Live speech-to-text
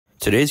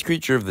Today's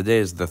creature of the day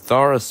is the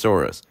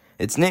Tharosaurus.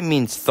 Its name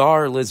means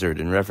Thar lizard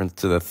in reference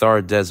to the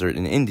Thar Desert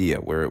in India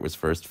where it was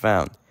first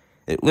found.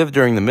 It lived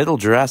during the Middle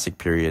Jurassic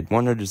period,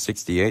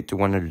 168 to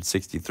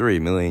 163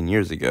 million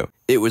years ago.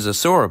 It was a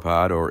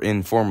sauropod, or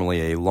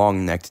informally a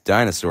long-necked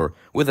dinosaur,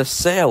 with a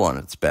sail on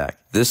its back.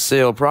 This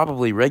sail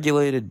probably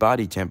regulated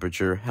body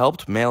temperature,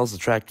 helped males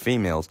attract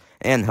females,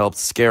 and helped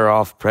scare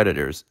off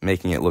predators,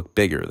 making it look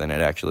bigger than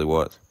it actually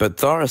was. But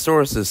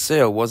Tharosaurus'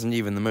 sail wasn't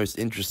even the most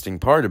interesting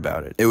part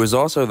about it. It was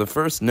also the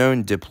first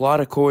known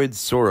diplodocoid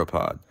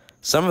sauropod.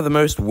 Some of the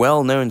most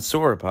well-known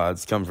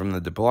sauropods come from the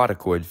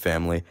diplodocoid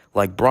family,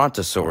 like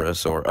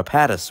Brontosaurus or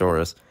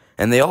Apatosaurus,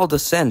 and they all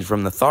descend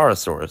from the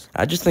Tharosaurus.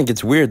 I just think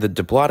it's weird that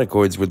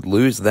diplodocoids would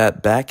lose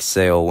that back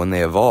sail when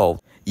they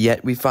evolved,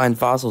 yet we find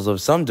fossils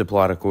of some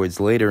diplodocoids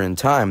later in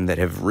time that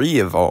have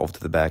re-evolved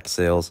the back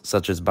sails,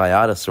 such as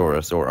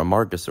Biotosaurus or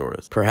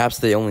Amargasaurus. Perhaps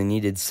they only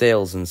needed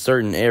sails in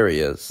certain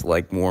areas,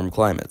 like warm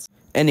climates.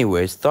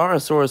 Anyways,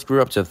 Tharosaurus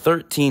grew up to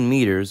 13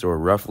 meters, or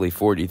roughly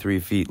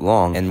 43 feet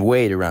long, and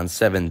weighed around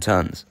 7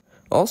 tons.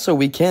 Also,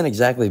 we can't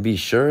exactly be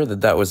sure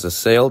that that was a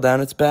sail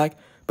down its back,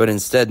 but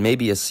instead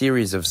maybe a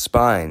series of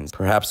spines.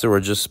 Perhaps there were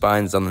just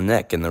spines on the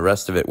neck and the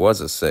rest of it was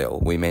a sail.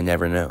 We may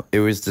never know. It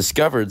was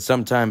discovered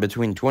sometime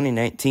between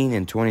 2019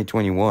 and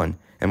 2021,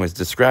 and was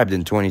described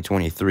in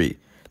 2023.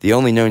 The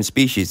only known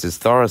species is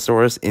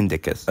Tharosaurus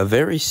indicus, a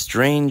very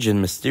strange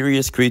and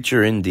mysterious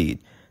creature indeed.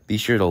 Be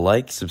sure to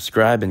like,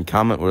 subscribe, and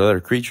comment what other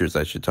creatures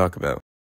I should talk about.